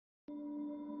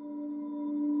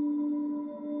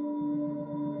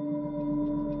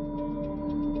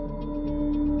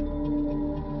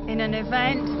an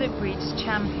event that breeds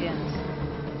champions.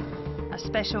 A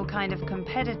special kind of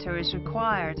competitor is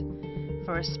required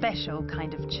for a special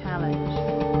kind of challenge.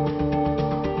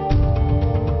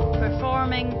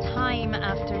 Performing time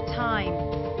after time,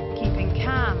 keeping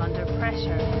calm under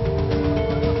pressure.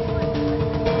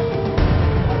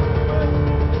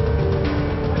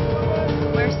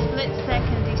 Where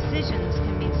split-second decisions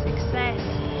can mean success,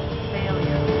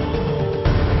 failure.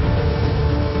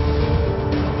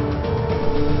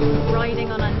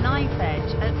 Riding on a knife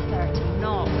edge at 30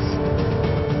 knots.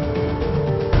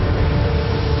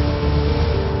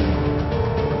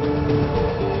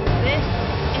 This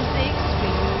is the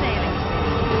extreme sailing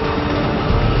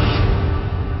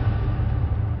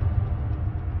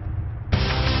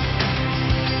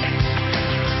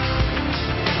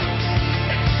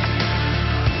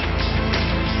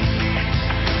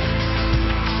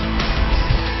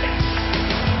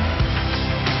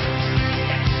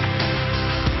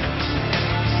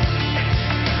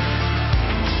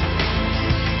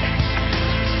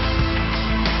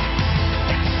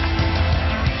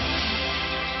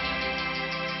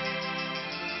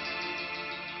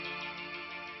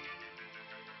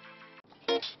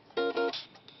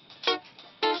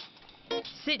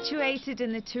Situated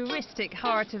in the touristic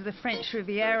heart of the French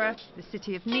Riviera, the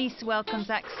city of Nice welcomes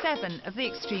Act 7 of the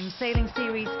Extreme Sailing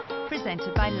Series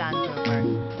presented by Land Rover.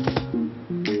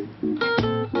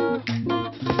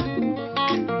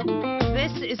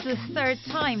 This is the third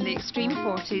time the Extreme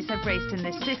 40s have raced in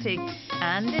this city,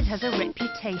 and it has a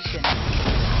reputation.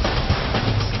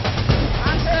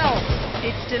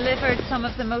 It's delivered some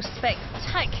of the most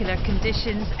spectacular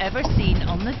conditions ever seen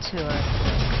on the tour.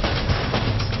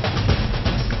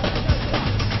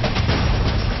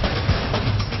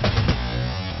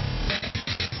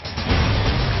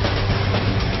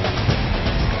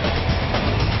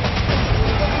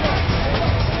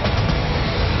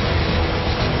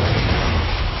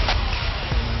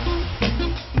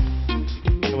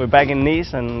 We're back in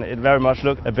Nice, and it very much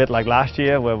looked a bit like last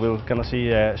year, where we're going to see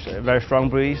a very strong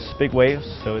breeze, big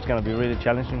waves, so it's going to be really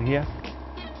challenging here.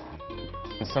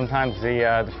 Sometimes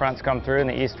the fronts come through and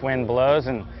the east wind blows,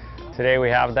 and today we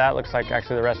have that. Looks like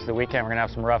actually the rest of the weekend we're going to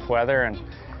have some rough weather and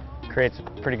creates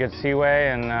a pretty good seaway,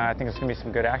 and I think it's going to be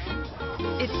some good action.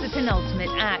 It's the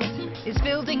penultimate act. It's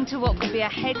building to what could be a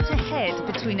head-to-head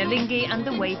between Anglais and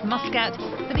the Wave Muscat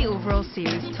for the overall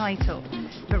series title.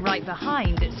 But right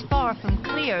behind, it's far from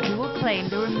clear who will claim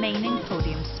the remaining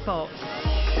podium spot.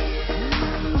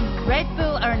 Red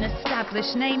Bull are an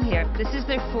established name here. This is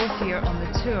their fourth year on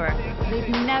the tour. They've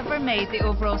never made the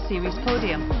overall series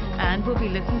podium and will be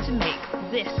looking to make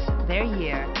this their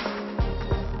year.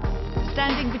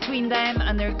 Standing between them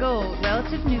and their goal,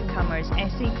 relative newcomers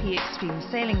SAP Extreme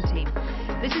Sailing Team.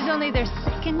 This is only their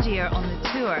second year on the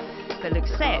tour, but look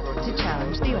set to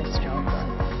challenge the Australs.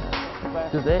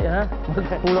 Today, huh?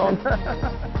 Full on.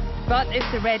 But if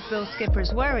the Red Bull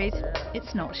skipper's worried,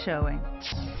 it's not showing.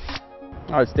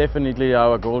 Oh, it's definitely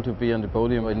our goal to be on the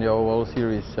podium in the overall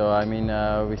series. So I mean,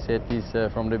 we said this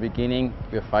from the beginning.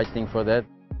 We're fighting for that.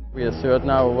 We are third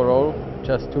now overall,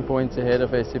 just 2 points ahead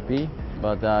of SAP.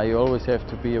 But you always have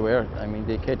to be aware. I mean,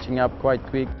 they're catching up quite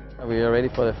quick. We are ready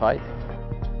for the fight.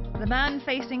 The man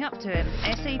facing up to him,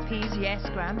 SAP's Jes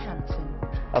Graham Hansen.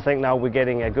 I think now we're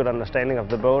getting a good understanding of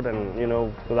the boat, and you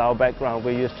know, with our background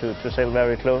we're used to sail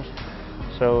very close.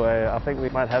 So I think we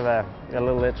might have a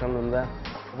little edge on them there.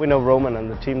 We know Roman and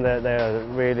the team there, they're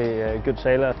really good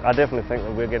sailors. I definitely think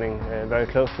that we're getting very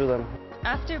close to them.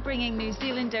 After bringing New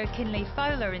Zealander Kinley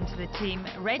Fowler into the team,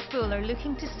 Red Bull are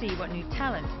looking to see what new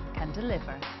talent can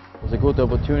deliver. It was a good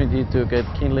opportunity to get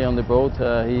Kinley on the boat.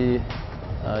 He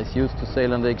is used to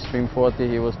sail on the Extreme 40.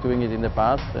 He was doing it in the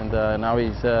past, and now he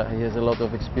has a lot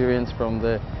of experience from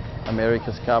the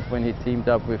America's Cup when he teamed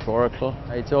up with Oracle.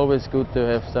 It's always good to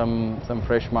have some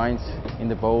fresh minds in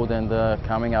the boat and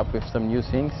coming up with some new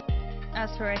things.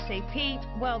 As for SAP,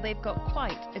 well, they've got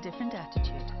quite a different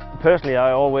attitude. Personally,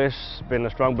 I've always been a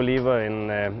strong believer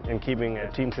in keeping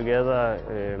a team together.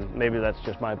 Maybe that's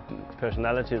just my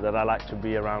personality, that I like to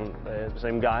be around the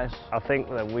same guys. I think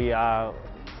that we are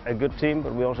a good team,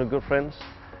 but we're also good friends.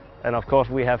 And of course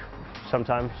we have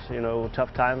sometimes, you know,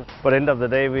 tough times. But at the end of the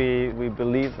day, we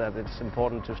believe that it's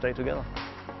important to stay together.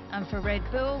 And for Red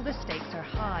Bull, the stakes are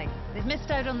high. They've missed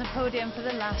out on the podium for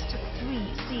the last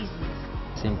 3 seasons.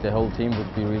 I think the whole team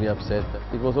would be really upset.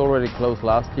 It was already close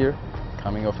last year.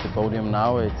 Coming off the podium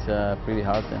now, it's pretty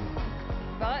hard then.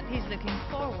 But he's looking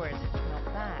forward, not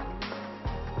back.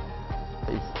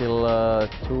 It's still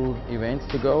 2 events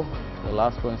to go. The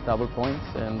last one's double points,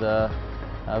 and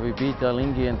we beat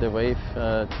Anglais and the Wave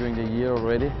during the year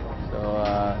already. So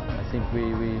I think we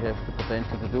have the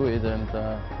potential to do it, and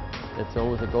that's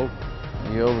always a goal.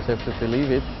 You always have to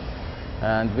believe it,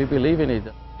 and we believe in it.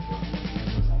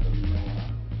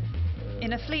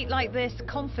 In a fleet like this,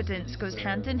 confidence goes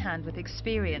hand in hand with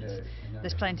experience.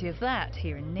 There's plenty of that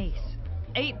here in Nice.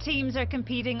 8 teams are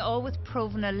competing, all with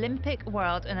proven Olympic,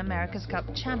 World and America's Cup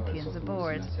champions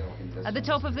aboard. At the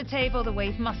top of the table, the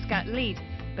Wave Muscat lead,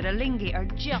 but Alinghi are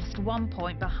just 1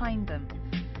 point behind them.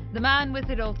 The man with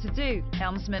it all to do,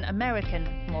 helmsman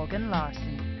American Morgan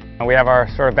Larson. We have our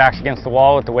sort of backs against the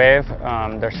wall with the Wave.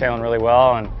 They're sailing really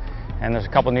well, and there's a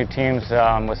couple new teams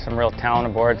with some real talent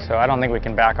aboard, so I don't think we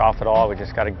can back off at all. We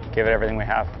just got to give it everything we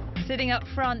have. Sitting up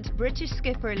front, British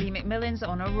skipper Lee McMillan's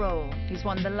on a roll. He's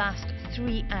won the last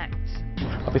 3 acts.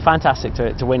 It'll be fantastic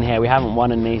to win here. We haven't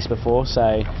won in Nice before,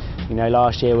 so you know,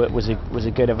 last year was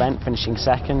a good event, finishing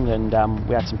second, and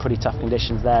we had some pretty tough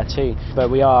conditions there too. But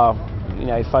we are, you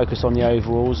know, focused on the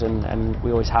overalls, and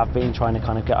we always have been, trying to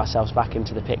kind of get ourselves back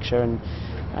into the picture,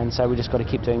 and so we just got to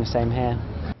keep doing the same here.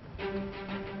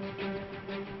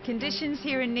 Conditions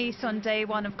here in Nice on day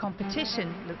 1 of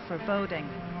competition look foreboding.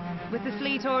 With the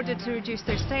fleet ordered to reduce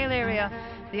their sail area,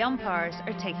 the umpires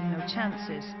are taking no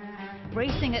chances.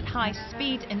 Racing at high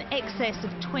speed in excess of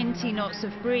 20 knots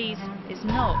of breeze is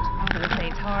not for the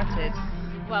faint-hearted.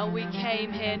 Well, we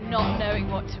came here not knowing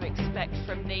what to expect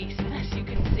from Nice, and as you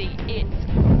can see, it's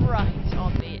right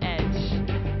on the edge.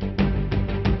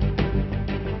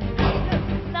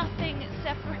 Look, nothing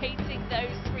separating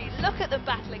those 3. Look at them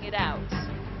battling it out.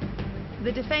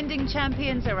 The defending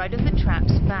champions are out of the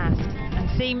traps fast and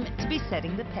seem to be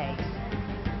setting the pace.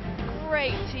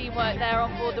 Great teamwork there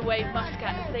on board the Wave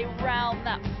Muscat as they round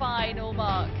that final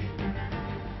mark.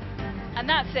 And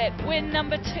that's it, win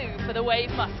number 2 for the Wave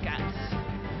Muscats.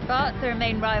 But their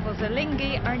main rivals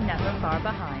Alinghi are never far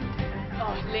behind.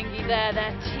 Oh, Alinghi there,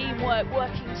 their teamwork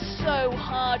working so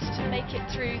hard to make it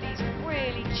through these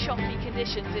really choppy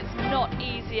conditions. It's not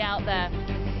easy out there.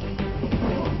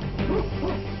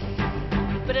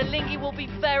 But Alinghi will be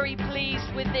very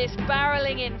pleased with this,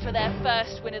 barrelling in for their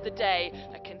first win of the day.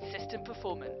 A consistent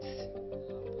performance.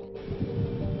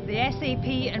 The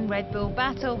SAP and Red Bull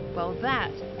battle, well,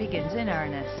 that begins in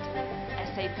earnest.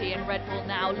 SAP and Red Bull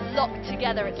now locked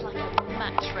together. It's like a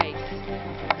match race.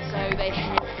 So they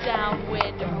head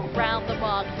downwind around the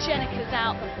mark. Jenica's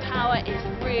out. The power is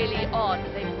really on.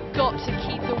 They've got to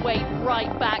keep the weight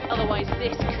right back, otherwise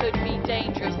this could be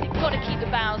dangerous. They've got to keep the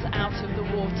bows out of the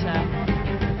water.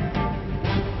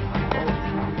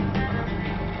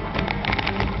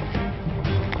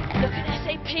 Look at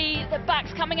SAP, the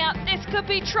back's coming out, this could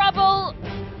be trouble!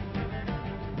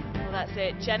 Well, that's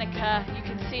it, Jenica, you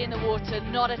can see in the water,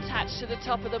 not attached to the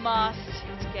top of the mast.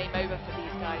 It's game over for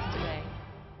these guys today.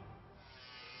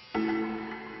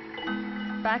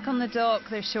 Back on the dock,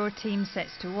 their shore team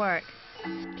sets to work.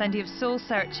 Plenty of soul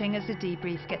searching as the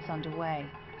debrief gets underway.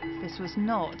 This was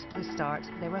not the start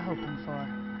they were hoping for.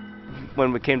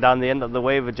 When we came down the end of the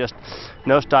wave, we just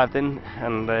nose-dived in,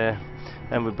 and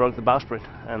we broke the bowsprit,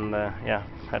 and yeah,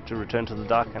 had to return to the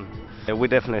dock. And we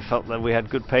definitely felt that we had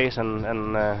good pace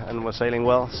and were sailing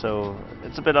well. So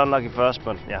it's a bit unlucky for us,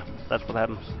 but yeah, that's what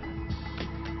happens.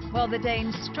 While the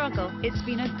Danes struggle, it's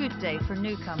been a good day for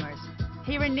newcomers.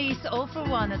 Here in Nice, all for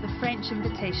one are the French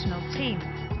invitational team,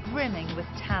 brimming with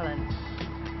talent.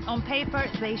 On paper,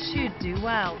 they should do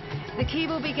well. The key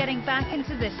will be getting back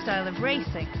into this style of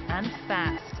racing, and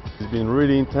fast. It's been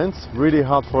really intense, really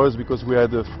hard for us because we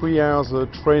had 3 hours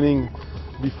training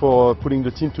before putting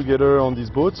the team together on this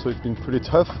boat, so it's been pretty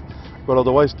tough. But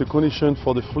otherwise, the condition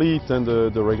for the fleet and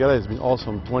the regatta has been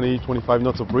awesome. 20-25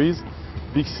 knots of breeze,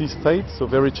 big sea state, so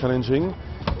very challenging,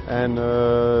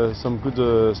 and some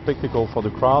good spectacle for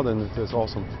the crowd, and it was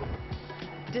awesome.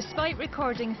 Despite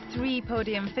recording 3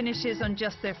 podium finishes on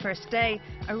just their first day,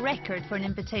 a record for an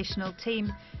invitational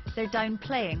team, they're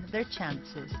downplaying their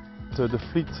chances. The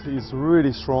fleet is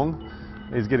really strong.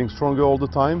 It's getting stronger all the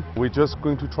time. We're just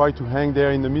going to try to hang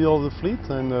there in the middle of the fleet,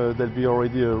 and that'll be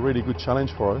already a really good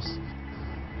challenge for us.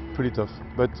 Pretty tough,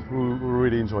 but we're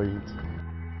really enjoying it.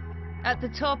 At the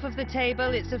top of the table,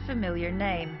 it's a familiar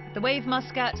name. The Wave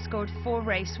Muscat scored 4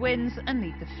 race wins and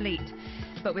lead the fleet.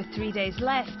 But with 3 days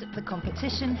left, the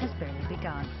competition has barely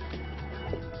begun.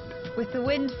 With the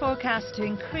wind forecast to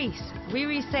increase,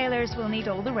 weary sailors will need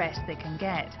all the rest they can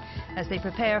get as they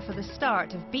prepare for the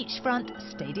start of beachfront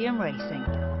stadium racing.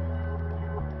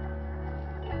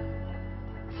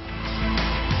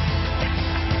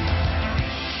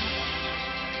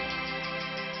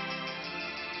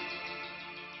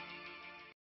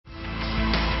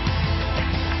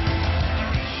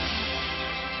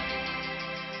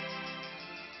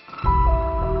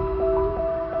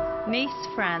 Nice,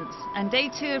 France, and day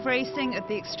 2 of racing at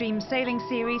the Extreme Sailing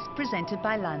Series presented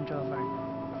by Land Rover.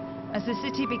 As the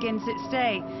city begins its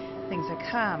day, things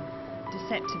are calm,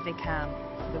 deceptively calm.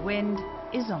 The wind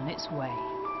is on its way.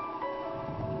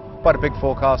 Quite a big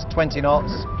forecast, 20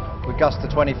 knots, with gusts to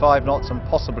 25 knots and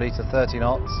possibly to 30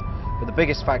 knots. But the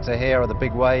biggest factor here are the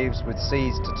big waves with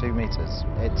seas to 2 meters.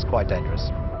 It's quite dangerous.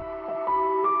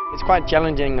 It's quite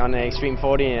challenging on the Extreme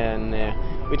 40, and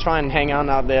we try and hang on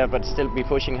out there but still be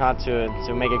pushing hard to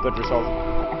make a good result.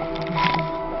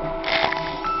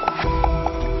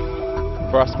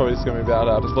 For us, probably just going to be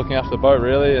about just looking after the boat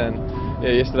really, and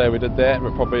yeah, yesterday we did that. We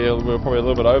were probably a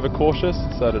little bit over cautious,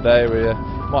 so today we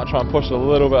might try and push it a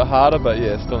little bit harder, but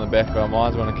yeah, still in the back of our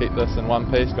minds we want to keep this in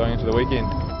one piece going into the weekend.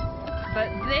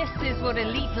 But this is what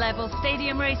elite level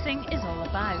stadium racing is all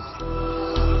about.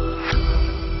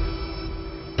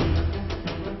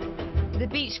 The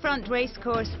beachfront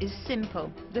racecourse is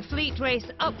simple. The fleet race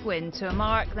upwind to a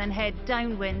mark, then head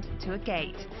downwind to a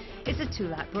gate. It's a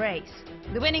 2-lap race.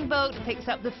 The winning boat picks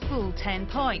up the full 10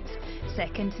 points,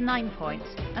 second 9 points,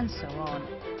 and so on.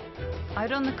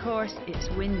 Out on the course, it's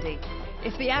windy.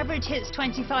 If the average hits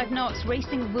 25 knots,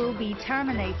 racing will be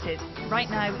terminated. Right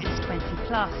now it's 20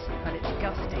 plus, but it's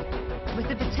gusty. With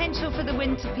the potential for the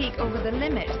wind to peak over the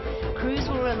limit, crews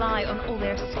will rely on all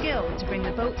their skill to bring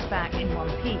the boats back in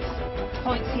one piece.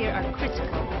 Points here are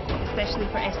critical, especially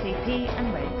for SAP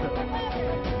and Red Bull.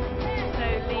 So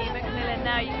Lee McMillan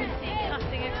now, you can see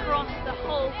cutting across the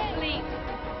whole fleet.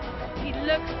 He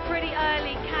looks pretty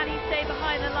early. Can he stay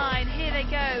behind the line? Here they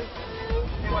go.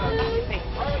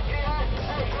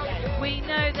 We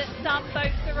know that some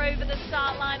boats are over the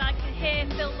start line. I can hear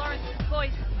Phil Lawrence's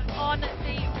voice on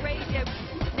the radio.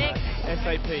 Nick?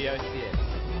 SAP OCS.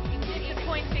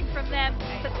 Disappointing from them,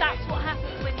 but that's what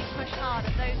happens when you push hard,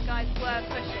 and those guys were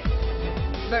pushing.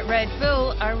 But Red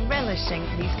Bull are relishing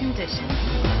these conditions.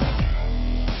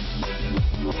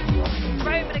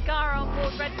 Roman Agara on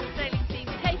board Red Bull sailing team,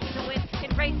 taking the win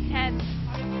in race 10.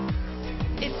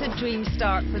 It's a dream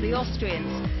start for the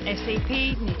Austrians. SAP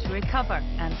need to recover,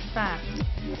 and fast.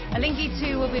 Alinghi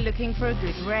 2 will be looking for a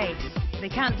good race. They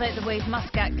can't let the Wave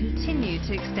Muscat continue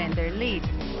to extend their lead.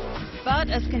 But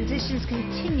as conditions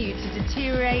continue to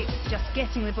deteriorate, just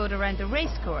getting the boat around the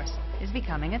racecourse is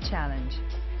becoming a challenge.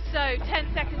 So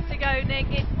 10 seconds to go, Nick.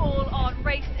 It's all on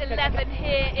race 11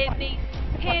 here in Nice.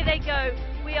 Here they go.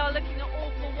 We are looking at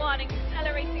all for one,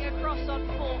 accelerating across on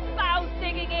 4. Bows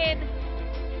digging in.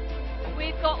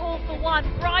 We've got all for one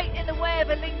right in the way of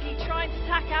Alinghi, trying to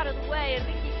tack out of the way.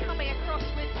 Alinghi coming across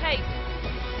with pace.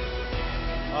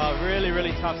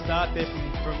 Really tough start there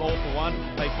from all for one.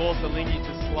 They forced Alinghi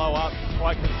to slow up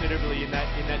quite considerably in that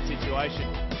situation.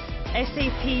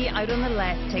 SAP out on the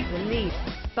left take the lead,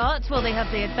 but will they have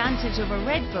the advantage over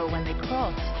Red Bull when they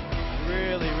cross?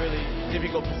 Really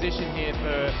difficult position here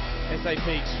for SAP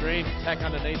Extreme. Tack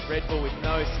underneath Red Bull with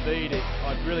no speed.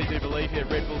 I really do believe here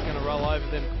Red Bull's going to roll over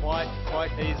them quite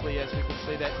easily, as we can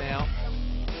see that now.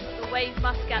 The Wave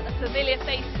Muscat, the familiar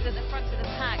faces at the front of the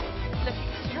pack,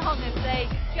 looking strong as they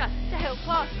just sail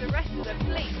past the rest of the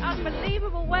fleet.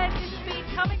 Unbelievable, where's this speed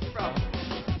coming from?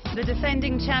 The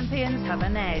defending champions have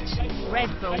an edge. Red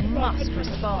Bull must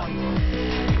respond.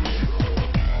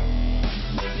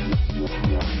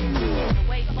 The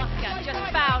Wave Muscat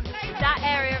just found that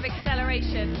area of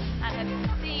acceleration and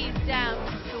has seized down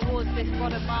towards this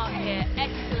bottom mark here.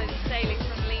 Excellent sailing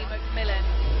from Lee McMillan.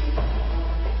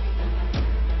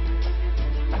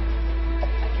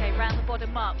 Around the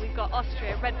bottom mark, we've got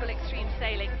Austria, Red Bull Extreme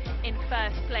Sailing in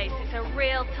first place. It's a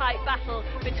real tight battle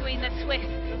between the Swiss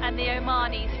and the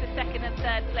Omanis for second and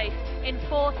third place. In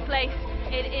fourth place,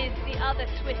 it is the other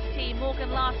Swiss team, Morgan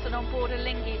Larsson on board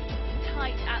Alinghi.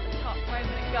 Tight at the top,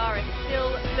 Roman Agara still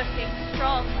looking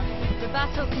strong. The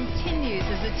battle continues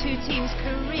as the two teams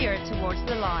career towards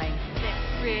the line. This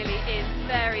really is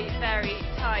very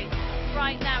tight.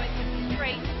 Right now it's a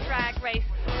straight drag race,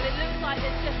 but it looks like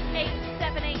there's just 8,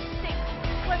 7, 8, 6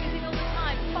 closing all the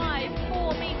time. 5,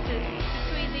 4 meters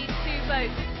between these two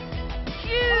boats.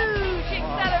 Huge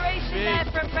acceleration there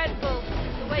from Red Bull.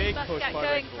 The Wave Muscat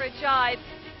going for a jibe.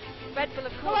 Red Bull,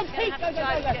 of course, is going to have to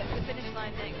jibe to get to the finish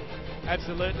line, Nick.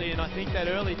 Absolutely, and I think that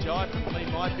early jibe from Lee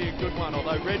might be a good one,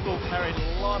 although Red Bull carried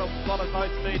a lot of boat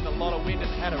speed and a lot of wind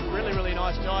and had a really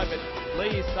nice jibe, but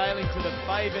Lee is sailing to the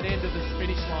favoured end of the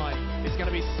finish line. It's going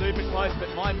to be super close,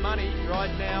 but my money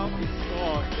right now is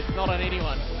it's not on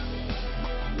anyone.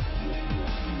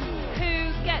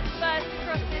 Who gets first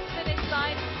across this finish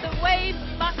line? The Wave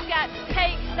Muscat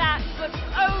takes that, but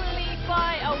only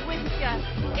by a whisker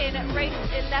in race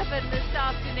 11 this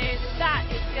afternoon. That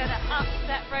is going to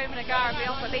upset Roman Agara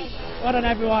beyond belief. Well done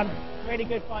everyone. Really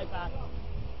good fight back.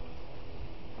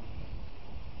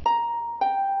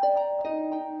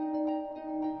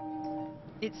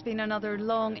 It's been another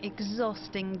long,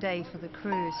 exhausting day for the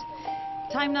crews.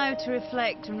 Time now to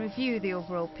reflect and review the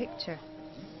overall picture.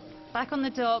 Back on the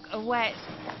dock, a wet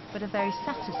but a very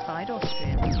satisfied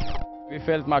Austrian. We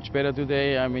felt much better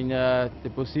today. I mean,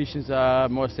 the positions are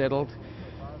more settled.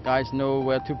 Guys know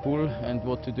where to pull and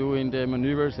what to do in the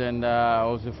maneuvers, and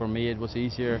also for me it was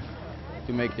easier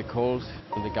to make the calls.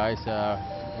 The guys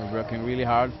were working really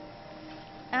hard.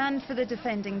 And for the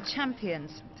defending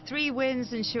champions, 3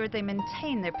 wins ensured they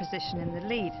maintain their position in the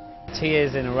lead. 2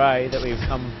 years in a row that we've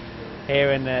come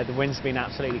here and the wind's been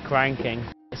absolutely cranking.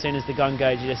 As soon as the gun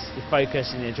goes, you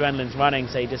focus and the adrenaline's running,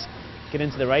 so you just get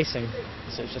into the racing.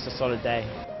 So it's just a solid day.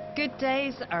 Good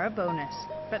days are a bonus,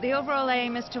 but the overall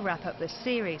aim is to wrap up this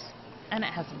series, and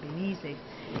it hasn't been easy.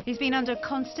 He's been under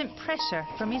constant pressure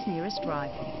from his nearest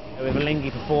rival. With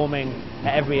Alinghi performing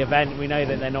at every event, we know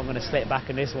that they're not going to slip back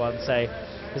in this one, so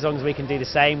as long as we can do the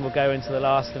same, we'll go into the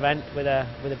last event with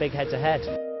a big head-to-head.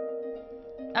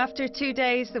 After 2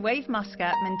 days, the Wave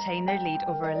Muscat maintain their lead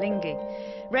over Alinghi.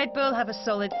 Red Bull have a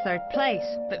solid 3rd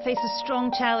place, but face a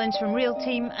strong challenge from Real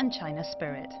Team and China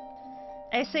Spirit.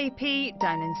 SAP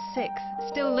down in 6th,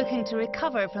 still looking to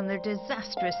recover from their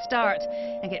disastrous start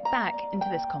and get back into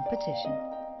this competition.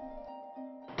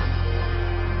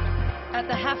 At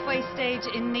the halfway stage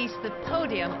in Nice, the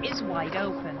podium is wide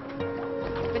open.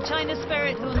 But China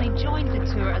Spirit, who only joined the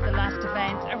tour at the last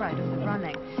event, are out of the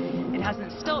running. It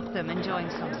hasn't stopped them enjoying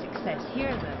some success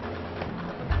here,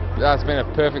 though. It's been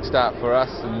a perfect start for us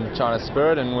in China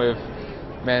Spirit, and we've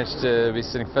managed to be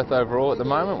sitting 5th overall at the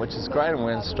moment, which is great, and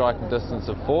we're in striking distance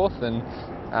of 4th, and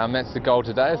that's the goal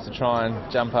today, is to try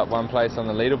and jump up 1 place on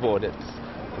the leaderboard.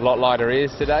 It's a lot lighter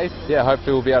airs today. Yeah,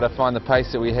 hopefully we'll be able to find the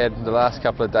pace that we had the last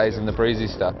couple of days in the breezy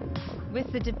stuff.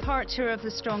 With the departure of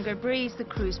the stronger breeze, the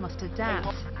crews must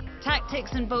adapt.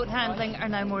 Tactics and boat handling are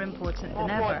now more important than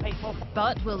ever.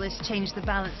 But will this change the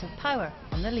balance of power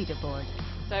on the leaderboard?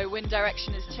 So wind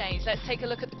direction has changed. Let's take a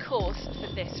look at the course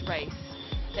for this race.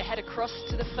 They head across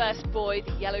to the first buoy,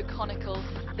 the yellow conical,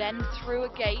 then through a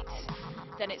gate,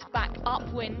 then it's back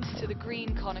upwind to the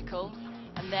green conical,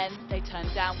 and then they turn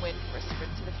downwind for a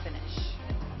sprint to the finish.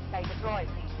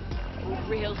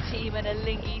 Real Team and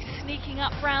Alinghi sneaking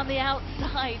up round the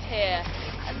outside here,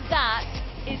 and that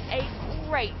is a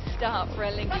great start for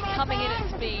Alinghi, coming in at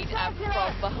speed and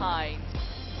from behind.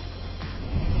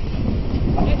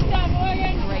 Great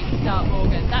start,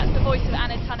 Morgan. That's the voice of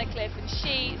Anna Tunnicliffe, and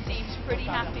she seems pretty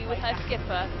happy with her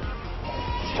skipper.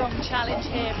 Strong challenge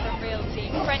here from Real Team.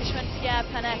 Frenchman Pierre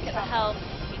Panek at the helm.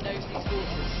 He knows these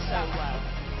waters so well.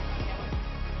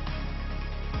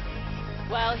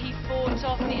 Well, he fought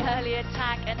off the early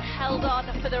attack and held on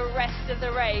for the rest of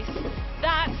the race.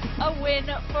 That's a win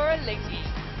for Alinghi.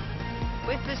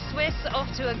 With the Swiss off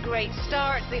to a great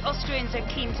start, the Austrians are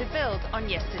keen to build on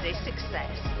yesterday's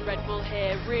success. Red Bull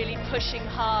here really pushing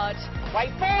hard. Wait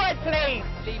forward, please!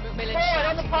 Lee McMillan Forward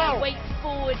on the shouting pole. there, wait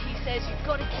forward, he says. You've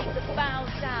got to keep the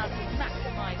bows down to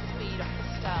maximise speed off the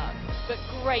start. But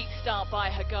great start by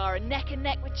Hagara, neck and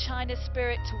neck with China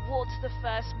Spirit towards the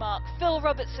first mark. Phil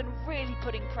Robertson really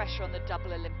putting pressure on the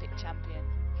double Olympic champion.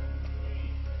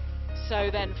 So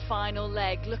then, final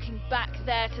leg, looking back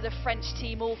there to the French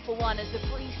team all for one as the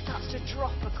breeze starts to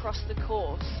drop across the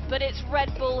course. But it's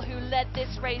Red Bull who led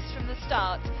this race from the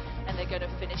start, and they're going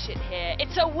to finish it here.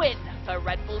 It's a win for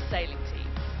Red Bull sailing team.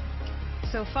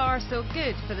 So far, so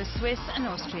good for the Swiss and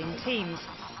Austrian teams.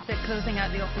 But closing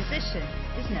out the opposition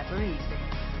is never easy.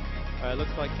 It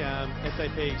looks like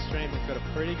SAP Extreme have got a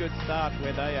pretty good start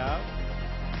where they are.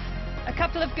 A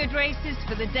couple of good races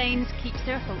for the Danes keeps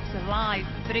their hopes alive,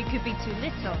 but it could be too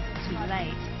little, too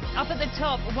late. Up at the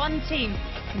top, one team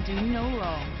can do no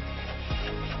wrong.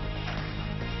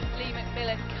 Lee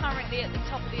McMillan currently at the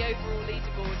top of the overall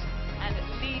leaderboard and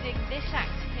leading this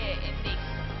act here in Nice.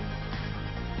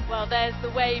 Well, there's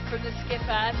the wave from the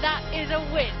skipper, and that is a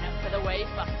win for the Wave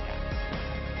Muscat.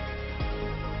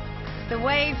 The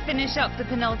Wave finish up the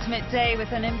penultimate day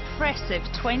with an impressive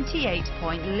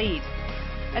 28-point lead.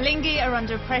 Alinghi are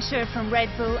under pressure from Red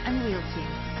Bull and Real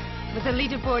Team. With the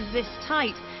leaderboard this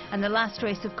tight and the last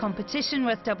race of competition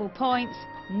worth double points,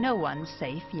 no one's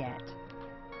safe yet.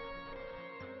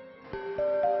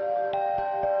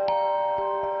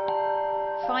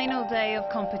 Final day of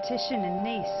competition in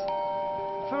Nice.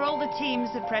 For all the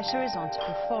teams, the pressure is on to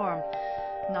perform.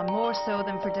 None more so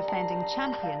than for defending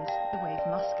champions, the Wave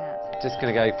Muscat. Just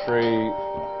going to go through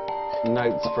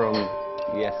notes from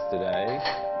yesterday.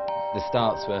 The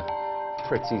starts were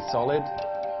pretty solid.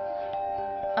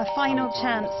 A final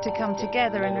chance to come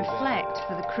together and reflect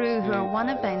for the crew who are one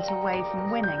event away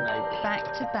from winning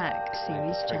back-to-back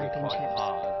series championships.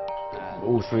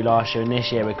 All through last year and this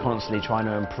year we're constantly trying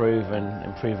to improve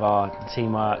our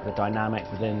teamwork, the dynamic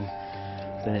within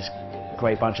this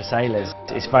great bunch of sailors.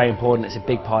 It's very important, it's a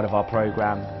big part of our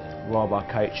programme. Rob, our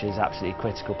coach, is absolutely a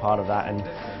critical part of that and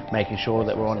making sure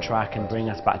that we're on track and bringing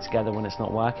us back together when it's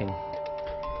not working.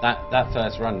 That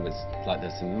first run was like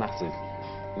there's some massive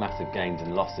gains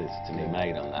and losses to be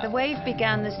made on that. The Wave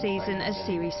began the season as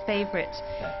series favourites,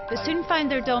 but soon found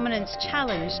their dominance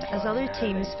challenged as other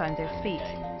teams found their feet.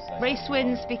 Race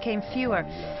wins became fewer,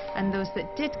 and those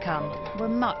that did come were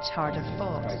much harder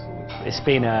fought. It's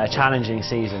been a challenging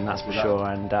season, that's for sure,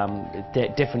 and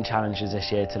different challenges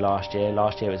this year to last year.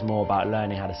 Last year it was more about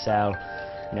learning how to sail.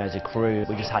 You know, as a crew,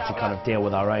 we just had to kind of deal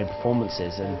with our own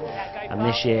performances, and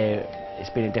this year it's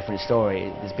been a different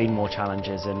story. There's been more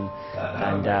challenges, and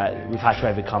we've had to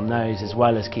overcome those as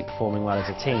well as keep performing well as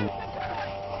a team.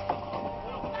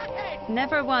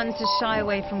 Never one to shy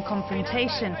away from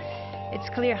confrontation, it's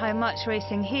clear how much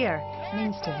racing here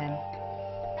means to him.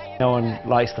 No one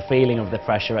likes the feeling of the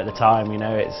pressure at the time, you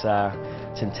know,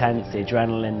 it's intense, the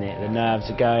adrenaline, the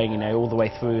nerves are going, you know, all the way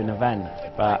through an event.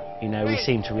 But, you know, we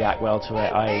seem to react well to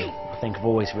it. I think I've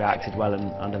always reacted well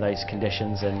under those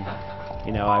conditions, and,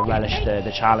 you know, I relish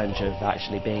the challenge of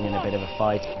actually being in a bit of a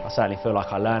fight. I certainly feel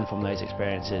like I learn from those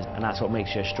experiences, and that's what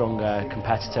makes you a stronger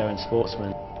competitor and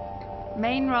sportsman.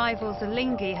 Main rivals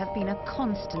Alinghi have been a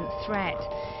constant threat,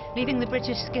 leaving the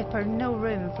British skipper no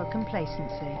room for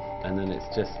complacency. And then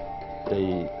it's just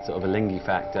the sort of Alinghi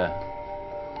factor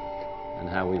and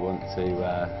how we want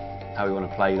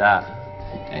to play that.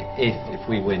 If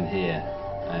we win here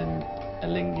and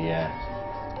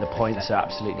Alinghi, the points are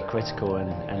absolutely critical,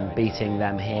 and beating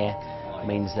them here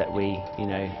means that we, you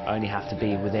know, only have to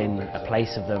be within a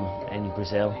place of them in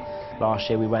Brazil. Last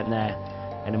year we went there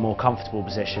in a more comfortable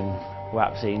position. We're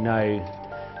absolutely no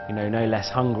less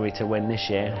hungry to win this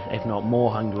year, if not more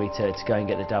hungry to go and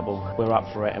get the double. We're up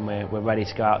for it, and we're ready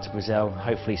to go out to Brazil,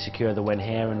 hopefully secure the win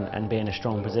here and be in a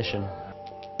strong position.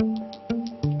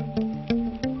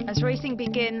 As racing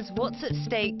begins, what's at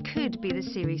stake could be the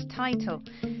series title.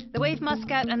 The Wave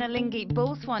Muscat and Alinghi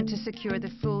both want to secure the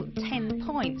full 10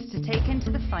 points to take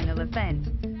into the final event.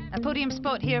 A podium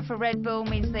spot here for Red Bull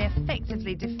means they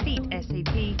effectively defeat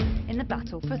SAP in the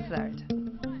battle for third.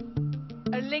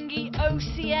 Alinghi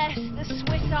OCS, the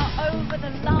Swiss are over the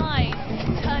line.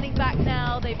 Turning back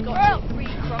now, they've got to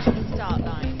recross the start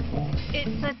line.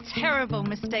 It's a terrible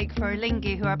mistake for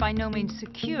Alinghi, who are by no means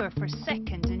secure for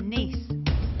second in Nice.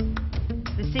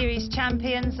 The series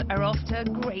champions are off to a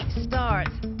great start.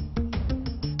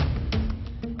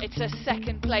 It's a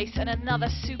second place and another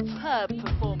superb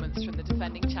performance from the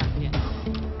defending champion.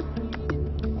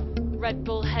 Red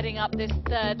Bull heading up this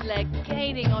third leg,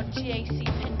 gaining on GAC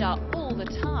Pindar all the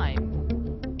time.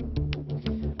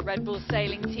 Red Bull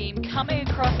sailing team coming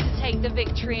across to take the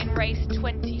victory in race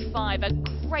 25. A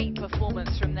great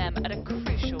performance from them at a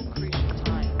crucial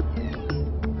time.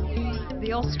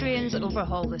 The Austrians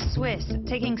overhaul the Swiss,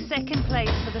 taking second place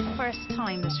for the first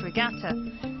time this regatta.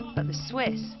 But the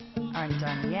Swiss aren't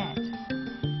done yet.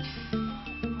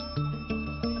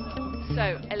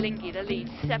 So Alinghi the lead,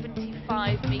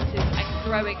 75 metres and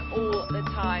growing all the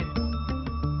time.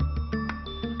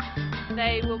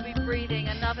 They will be breathing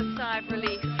another sigh of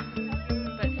relief,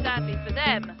 but sadly for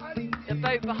them, the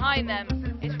boat behind them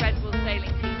is Red Bull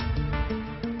sailing team.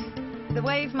 The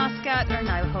Wave Muscat are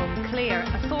now home clear.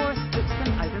 A fourth puts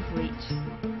them out of reach.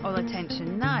 All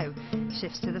attention now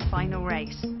shifts to the final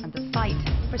race and the fight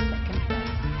for second place.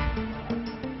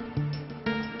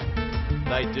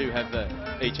 They do have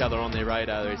each other on their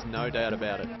radar, there is no doubt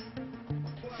about it.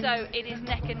 So it is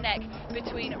neck and neck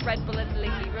between Red Bull and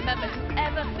Alinghi. Remember,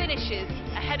 whoever finishes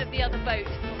ahead of the other boat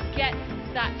gets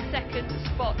that second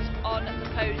spot on the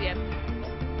podium.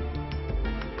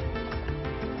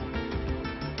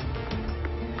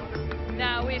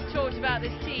 Now, we've talked about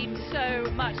this team so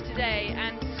much today,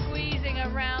 and squeezing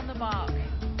around the mark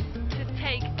to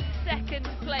take second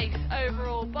place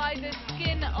overall by the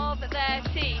skin of their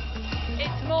teeth.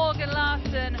 It's Morgan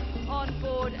Larson on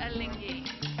board Alinghi.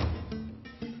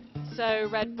 So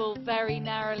Red Bull very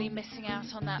narrowly missing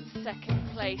out on that second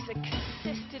place. A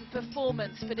consistent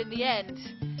performance, but in the end,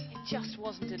 it just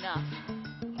wasn't enough.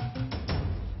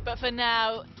 But for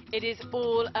now, it is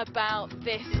all about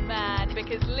this man,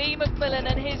 because Lee McMillan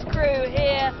and his crew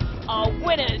here are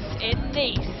winners in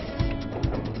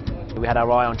Nice. We had our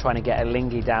eye on trying to get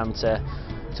Alinghi down to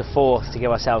to fourth to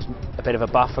give ourselves a bit of a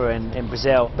buffer in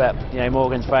Brazil. But you know,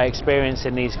 Morgan's very experienced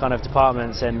in these kind of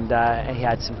departments, and he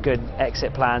had some good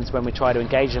exit plans when we tried to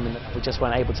engage him, and we just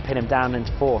weren't able to pin him down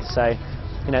into fourth. So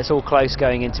you know, it's all close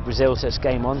going into Brazil, so it's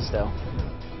game on still.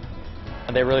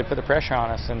 They really put the pressure on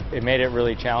us, and it made it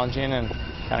really challenging and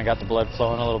kind of got the blood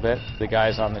flowing a little bit. The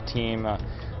guys on the team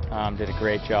did a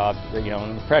great job. You know,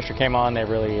 when the pressure came on, they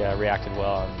really reacted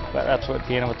well. But that's what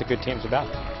being with a good team's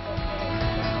about.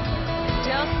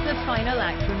 Just the final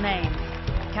act remains.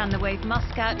 Can the Wave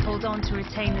Muscat hold on to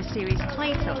retain the series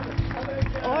title,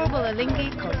 or will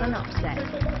Alinghi cause an upset?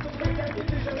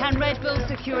 Can Red Bull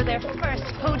secure their first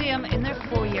podium in their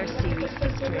 4-year series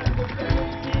history?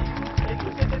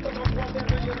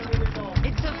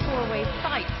 It's a 4-way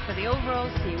fight for the overall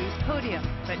series podium,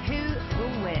 but who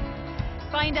will win?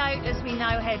 Find out as we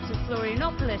now head to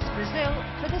Florianopolis, Brazil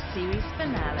for the series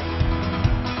finale.